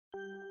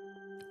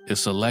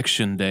It's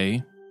election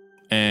day,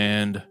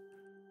 and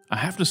I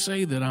have to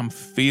say that I'm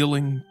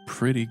feeling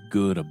pretty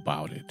good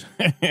about it.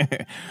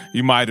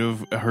 You might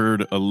have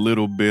heard a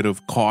little bit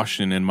of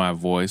caution in my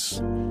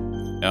voice.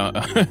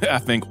 I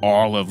think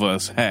all of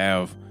us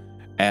have,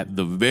 at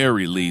the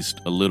very least,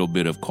 a little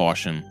bit of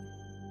caution.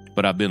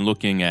 But I've been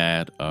looking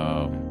at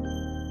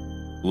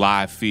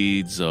live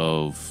feeds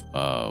of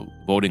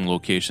voting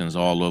locations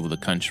all over the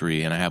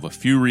country, and I have a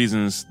few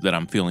reasons that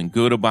I'm feeling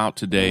good about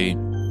today.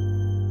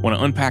 I want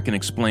to unpack and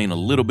explain a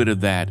little bit of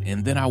that,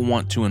 and then I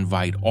want to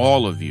invite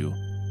all of you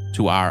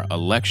to our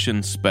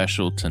election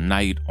special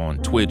tonight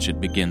on Twitch. It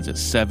begins at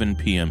 7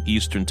 p.m.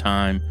 Eastern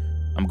Time.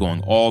 I'm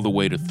going all the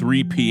way to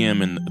 3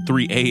 a.m. in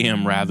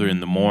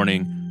the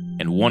morning,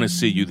 and want to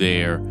see you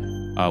there.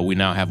 We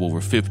now have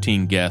over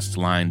 15 guests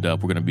lined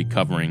up. We're going to be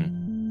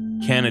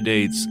covering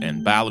candidates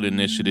and ballot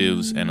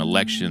initiatives and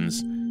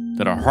elections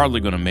that are hardly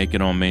going to make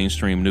it on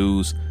mainstream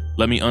news.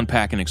 Let me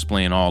unpack and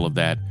explain all of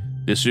that.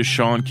 This is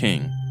Sean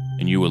King,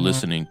 and you are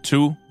listening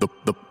to The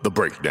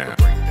Breakdown.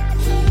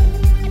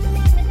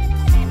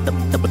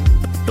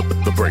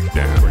 The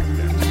Breakdown.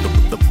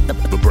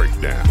 The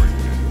Breakdown.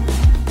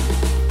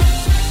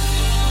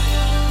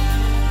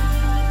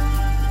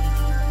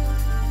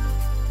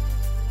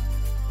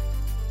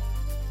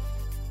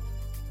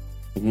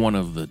 One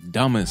of the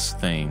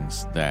dumbest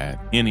things that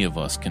any of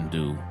us can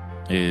do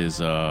is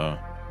a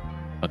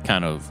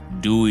kind of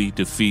Dewey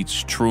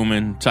defeats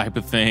Truman type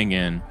of thing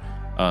and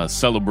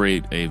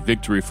celebrate a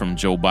victory from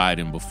Joe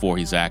Biden before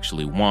he's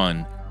actually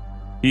won.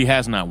 He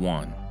has not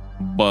won.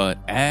 But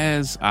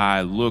as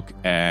I look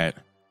at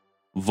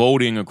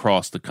voting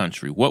across the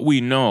country, what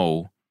we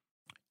know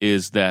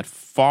is that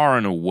far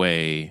and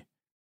away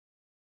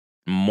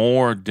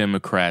more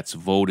Democrats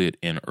voted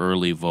in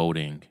early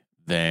voting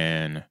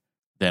than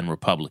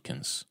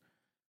Republicans.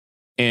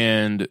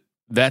 And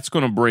that's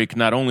going to break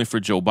not only for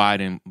Joe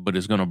Biden, but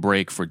it's going to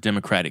break for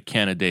Democratic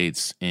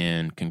candidates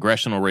in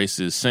congressional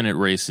races, Senate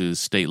races,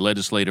 state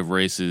legislative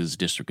races,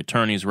 district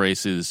attorneys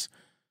races.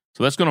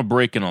 So that's going to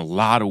break in a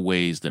lot of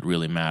ways that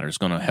really matter. It's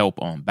going to help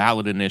on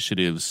ballot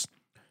initiatives.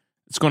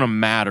 It's going to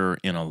matter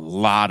in a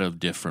lot of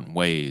different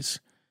ways.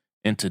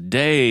 And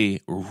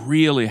today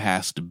really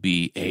has to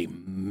be a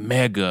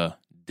mega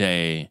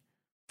day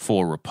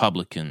for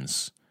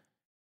Republicans.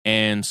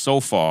 And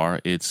so far,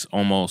 it's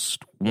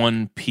almost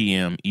 1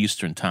 p.m.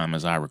 Eastern Time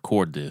as I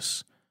record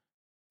this.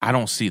 I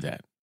don't see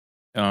that.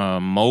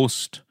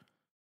 Most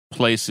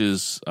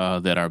places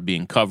that are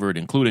being covered,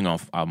 including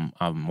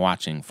I'm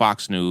watching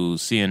Fox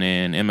News,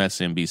 CNN,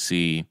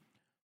 MSNBC,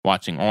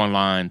 watching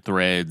online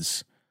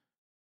threads.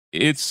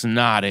 It's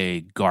not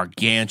a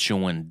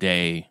gargantuan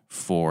day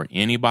for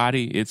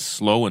anybody. It's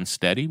slow and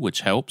steady,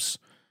 which helps.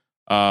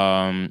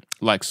 So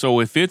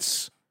if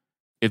it's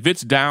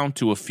down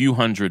to a few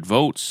hundred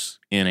votes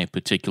in a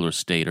particular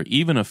state, or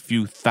even a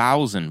few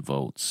thousand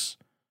votes,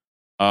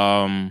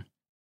 either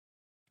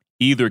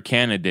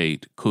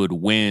candidate could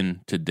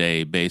win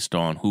today based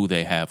on who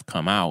they have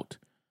come out.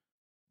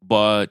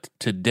 But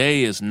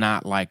today is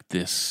not like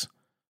this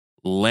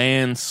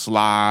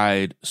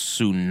landslide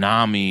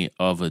tsunami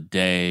of a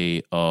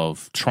day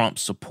of Trump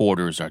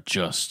supporters are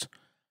just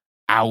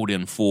out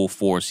in full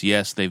force.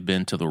 Yes, they've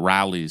been to the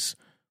rallies,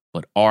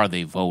 but are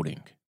they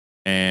voting?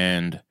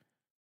 And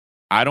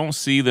I don't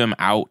see them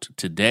out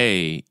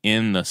today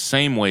in the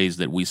same ways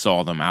that we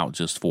saw them out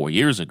just 4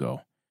 years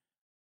ago.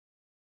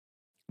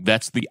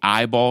 That's the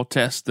eyeball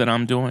test that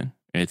I'm doing.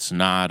 It's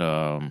not,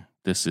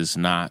 this is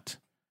not,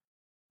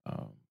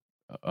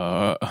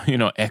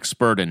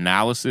 expert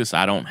analysis.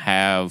 I don't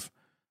have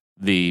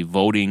the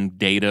voting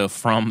data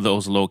from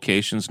those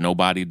locations.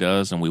 Nobody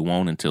does, and we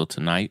won't until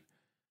tonight.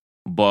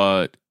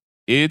 But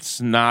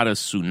it's not a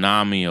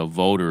tsunami of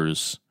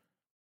voters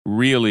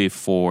really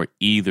for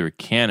either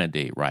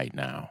candidate right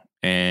now.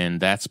 And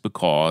that's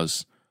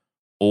because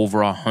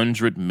over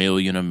 100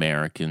 million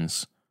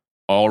Americans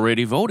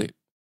already voted.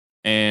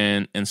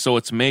 And so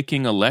it's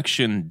making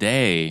election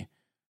day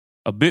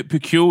a bit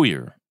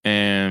peculiar.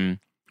 And,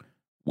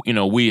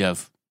 we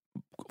have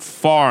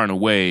far and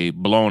away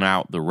blown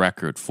out the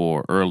record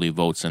for early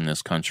votes in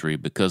this country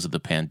because of the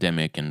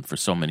pandemic and for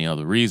so many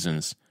other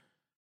reasons.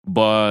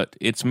 But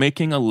it's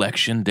making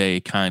election day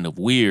kind of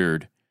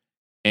weird.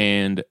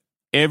 And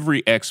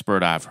every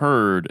expert I've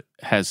heard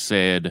has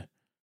said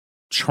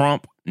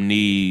Trump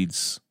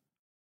needs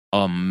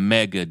a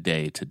mega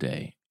day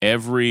today.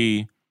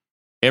 Every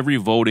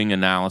voting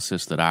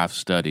analysis that I've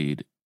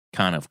studied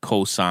kind of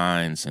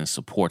cosigns and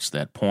supports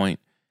that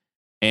point.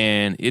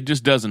 And it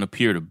just doesn't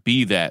appear to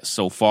be that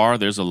so far.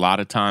 There's a lot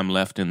of time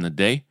left in the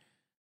day.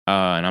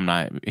 And I'm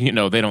not,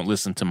 they don't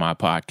listen to my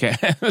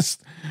podcast.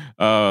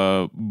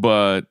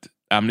 But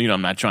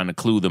I'm not trying to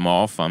clue them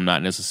off. I'm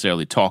not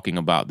necessarily talking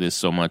about this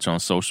so much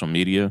on social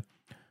media.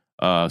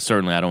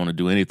 Certainly, I don't want to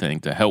do anything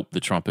to help the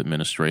Trump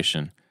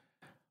administration.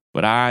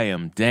 But I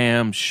am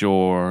damn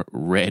sure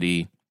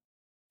ready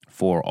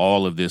for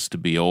all of this to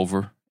be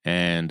over.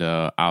 And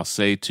I'll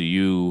say to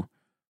you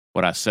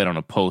what I said on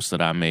a post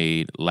that I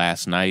made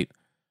last night.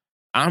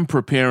 I'm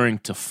preparing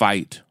to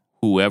fight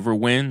whoever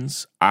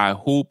wins, I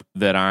hope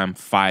that I'm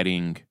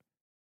fighting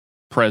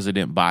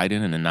President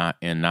Biden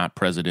and not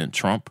President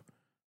Trump.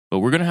 But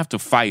we're going to have to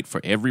fight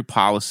for every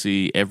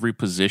policy, every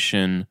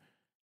position,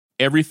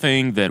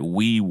 everything that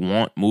we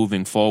want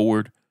moving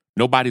forward.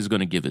 Nobody's going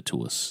to give it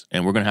to us,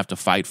 and we're going to have to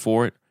fight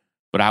for it.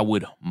 But I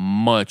would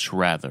much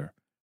rather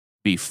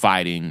be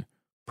fighting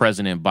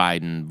President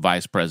Biden,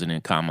 Vice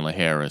President Kamala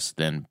Harris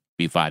than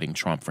be fighting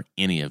Trump for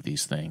any of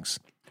these things.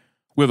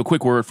 We have a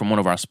quick word from one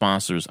of our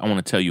sponsors. I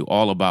want to tell you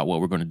all about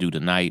what we're going to do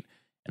tonight,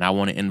 and I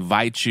want to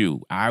invite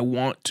you. I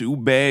want to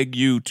beg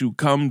you to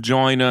come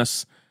join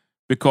us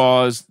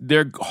because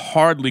they're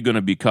hardly going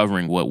to be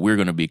covering what we're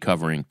going to be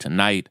covering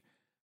tonight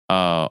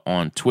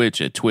on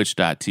Twitch at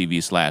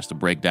twitch.tv/The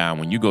Breakdown.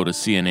 When you go to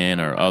CNN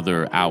or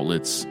other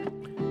outlets,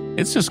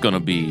 it's just going to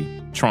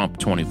be Trump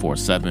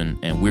 24/7,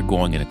 and we're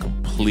going in a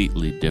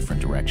completely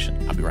different direction.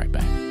 I'll be right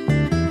back.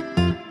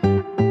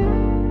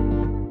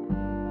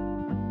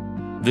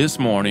 This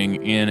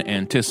morning, in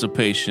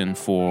anticipation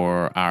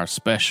for our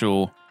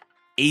special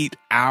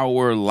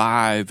 8-hour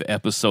live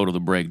episode of The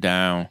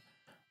Breakdown,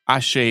 I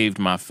shaved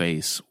my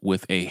face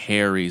with a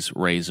Harry's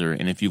razor.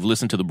 And if you've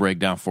listened to The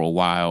Breakdown for a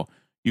while,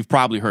 you've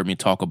probably heard me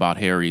talk about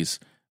Harry's.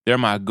 They're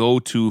my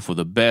go-to for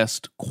the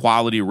best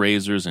quality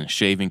razors and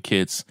shaving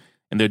kits,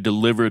 and they're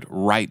delivered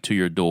right to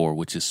your door,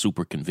 which is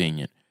super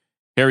convenient.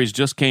 Harry's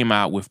just came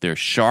out with their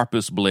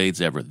sharpest blades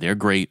ever. They're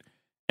great.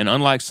 And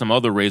unlike some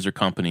other razor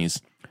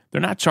companies, they're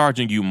not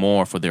charging you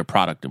more for their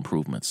product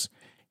improvements.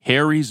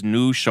 Harry's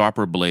new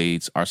sharper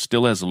blades are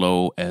still as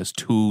low as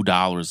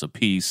 $2 a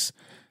piece.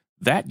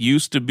 That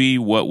used to be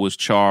what was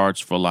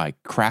charged for like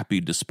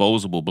crappy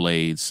disposable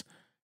blades.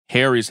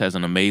 Harry's has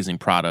an amazing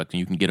product, and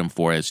you can get them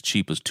for as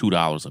cheap as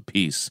 $2 a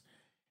piece.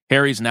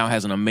 Harry's now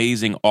has an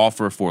amazing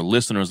offer for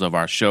listeners of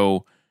our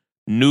show.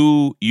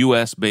 New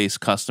U.S.-based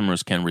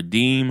customers can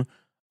redeem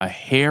a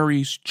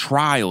Harry's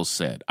trial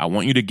set. I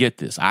want you to get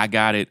this. I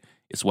got it.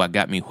 It's what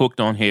got me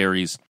hooked on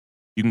Harry's.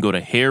 You can go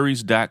to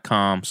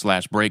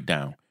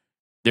harrys.com/breakdown.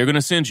 They're going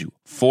to send you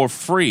for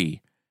free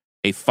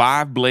a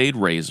 5-blade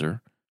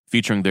razor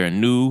featuring their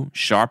new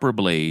sharper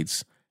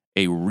blades,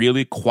 a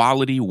really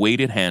quality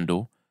weighted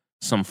handle,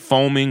 some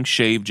foaming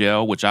shave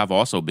gel, which I've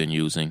also been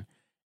using,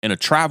 and a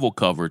travel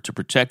cover to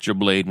protect your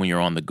blade when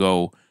you're on the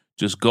go.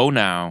 Just go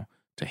now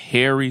to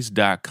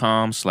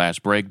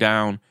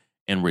harrys.com/breakdown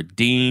and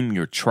redeem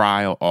your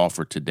trial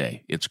offer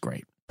today. It's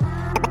great.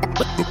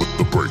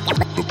 The breakdown.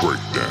 The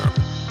breakdown.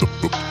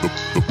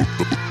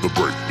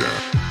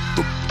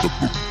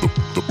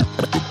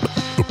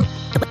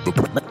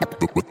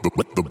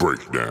 The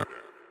breakdown.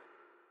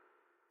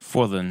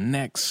 For the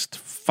next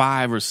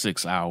 5 or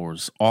 6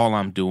 hours, all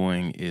I'm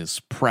doing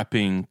is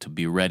prepping to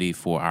be ready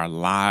for our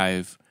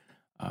live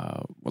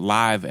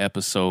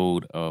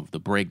episode of The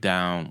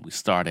Breakdown. We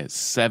start at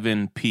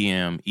 7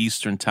 p.m.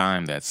 Eastern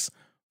Time. That's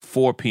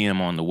 4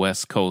 p.m. on the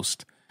West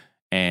Coast,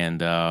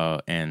 and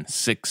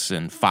 6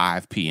 and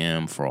 5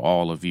 p.m. for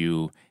all of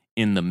you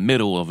in the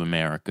middle of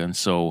America. And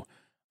so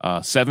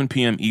 7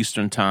 p.m.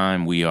 Eastern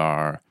Time, we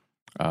are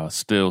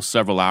still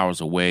several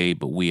hours away,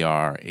 but we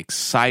are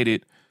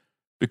excited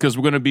because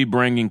we're going to be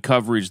bringing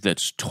coverage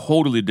that's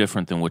totally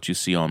different than what you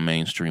see on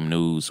mainstream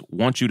news.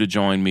 Want you to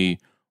join me.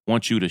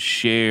 Want you to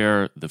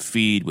share the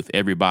feed with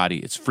everybody.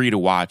 It's free to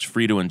watch,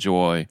 free to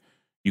enjoy.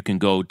 You can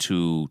go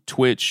to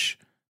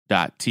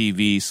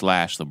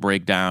twitch.tv/The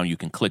Breakdown. You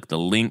can click the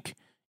link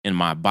in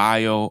my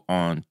bio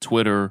on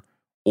Twitter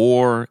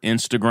or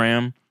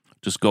Instagram.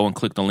 Just go and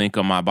click the link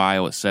on my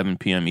bio at 7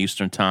 p.m.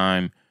 Eastern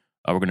Time.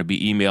 We're going to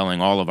be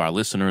emailing all of our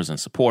listeners and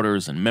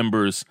supporters and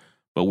members,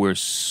 but we're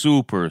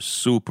super,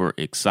 super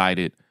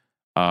excited.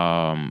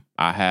 I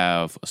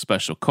have a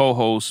special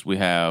co-host. We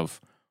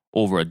have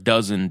over a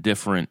dozen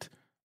different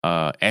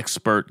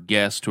expert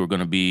guests who are going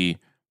to be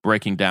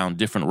breaking down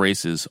different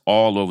races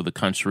all over the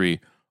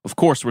country. Of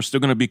course, we're still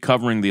going to be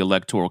covering the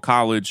Electoral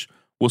College.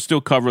 We'll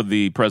still cover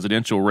the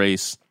presidential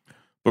race,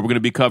 but we're going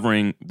to be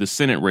covering the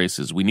Senate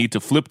races. We need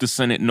to flip the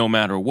Senate no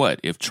matter what,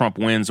 if Trump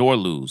wins or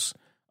loses.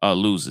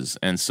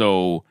 And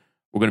so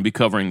we're going to be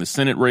covering the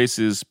Senate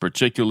races,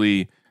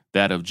 particularly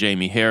that of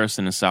Jamie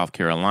Harrison in South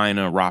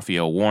Carolina,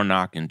 Raphael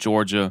Warnock in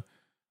Georgia.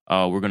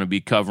 We're going to be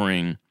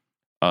covering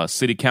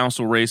city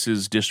council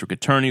races, district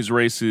attorneys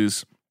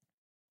races.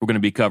 We're going to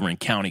be covering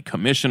county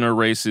commissioner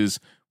races.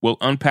 We'll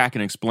unpack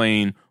and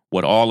explain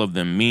what all of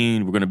them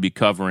mean. We're going to be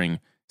covering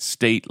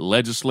state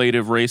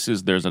legislative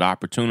races. There's an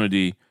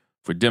opportunity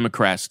for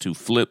Democrats to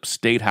flip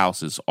state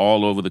houses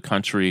all over the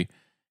country.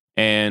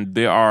 And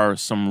there are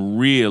some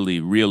really,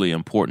 really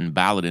important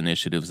ballot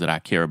initiatives that I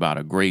care about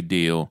a great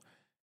deal.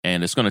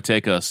 And it's going to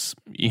take us,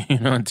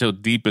 until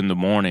deep in the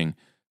morning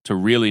to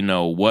really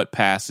know what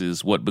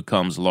passes, what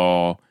becomes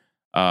law,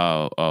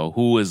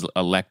 who is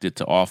elected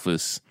to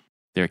office.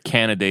 There are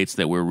candidates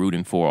that we're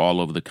rooting for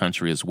all over the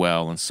country as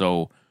well. And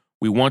so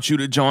we want you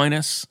to join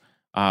us.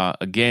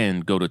 Again,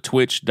 go to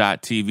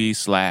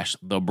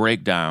twitch.tv/The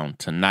Breakdown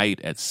tonight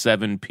at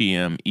 7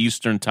 p.m.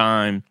 Eastern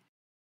Time.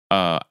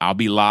 I'll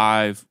be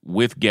live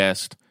with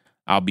guests.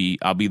 I'll be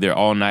there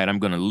all night. I'm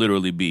going to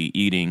literally be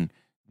eating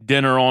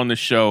dinner on the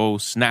show,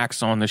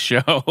 snacks on the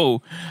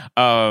show.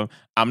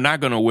 I'm not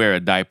going to wear a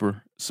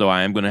diaper, so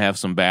I am going to have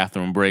some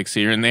bathroom breaks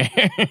here and there.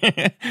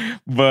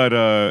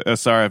 But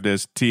sorry if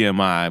there's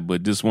TMI,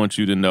 but just want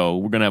you to know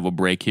we're going to have a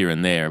break here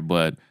and there.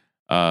 But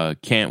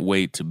can't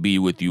wait to be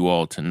with you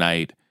all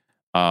tonight.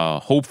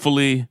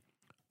 Hopefully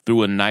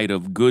through a night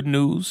of good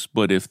news.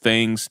 But if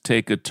things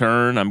take a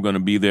turn, I'm going to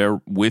be there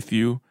with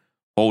you,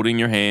 holding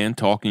your hand,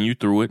 talking you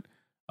through it.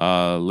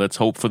 Let's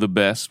hope for the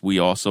best. We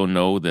also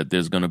know that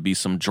there's going to be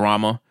some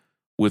drama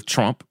with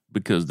Trump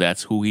because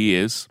that's who he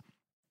is.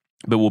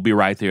 But we'll be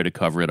right there to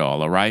cover it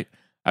all, all right?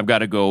 I've got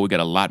to go. We got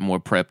a lot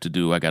more prep to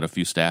do. I got a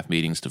few staff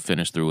meetings to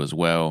finish through as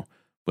well.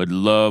 But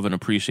love and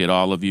appreciate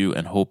all of you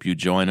and hope you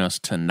join us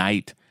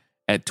tonight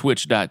at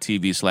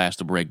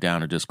twitch.tv/The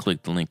Breakdown or just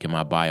click the link in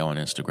my bio on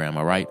Instagram,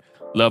 all right?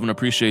 Love and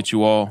appreciate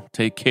you all.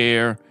 Take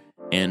care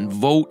and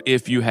vote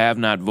if you have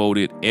not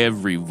voted.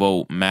 Every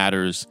vote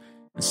matters.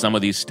 And some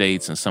of these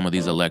states and some of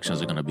these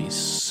elections are going to be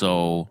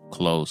so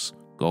close.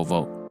 Go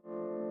vote.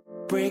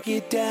 Break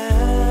it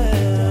down.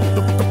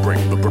 The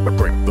breakdown.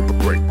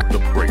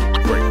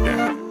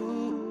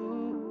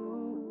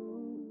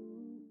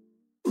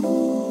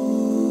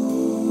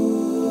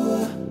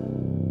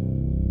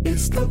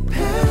 It's the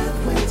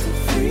pathway to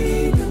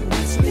freedom.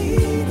 It's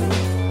leading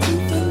to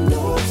the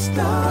North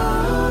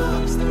Star.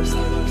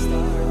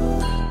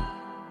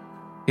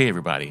 Hey,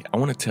 everybody. I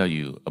want to tell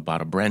you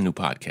about a brand new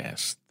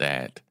podcast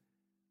that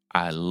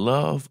I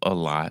love a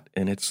lot.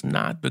 And it's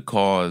not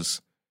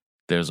because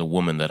there's a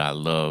woman that I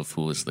love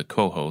who is the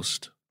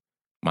co-host,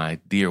 my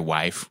dear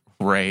wife,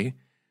 Ray,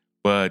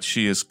 but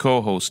she is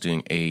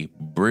co-hosting a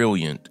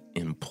brilliant,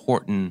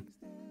 important,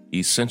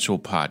 essential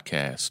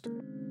podcast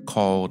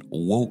called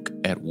Woke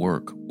at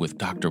Work with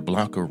Dr.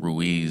 Blanca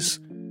Ruiz.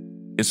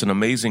 It's an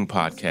amazing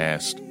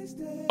podcast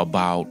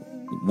about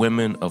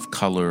women of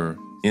color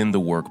in the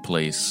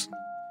workplace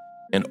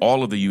and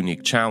all of the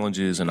unique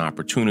challenges and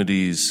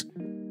opportunities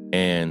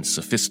and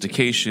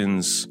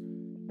sophistications.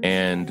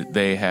 And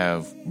they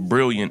have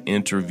brilliant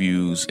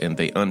interviews and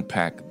they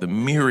unpack the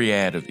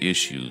myriad of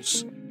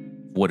issues,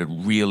 what it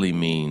really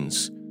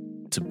means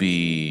to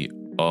be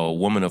a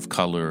woman of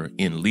color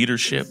in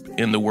leadership,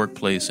 in the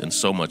workplace, and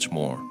so much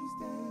more.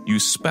 You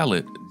spell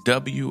it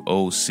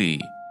WOC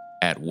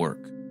at work.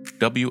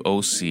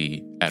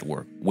 WOC at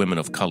work. Women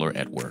of color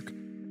at work.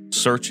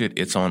 Search it.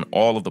 It's on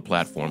all of the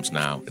platforms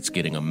now. It's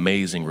getting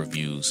amazing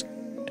reviews,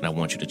 and I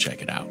want you to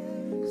check it out.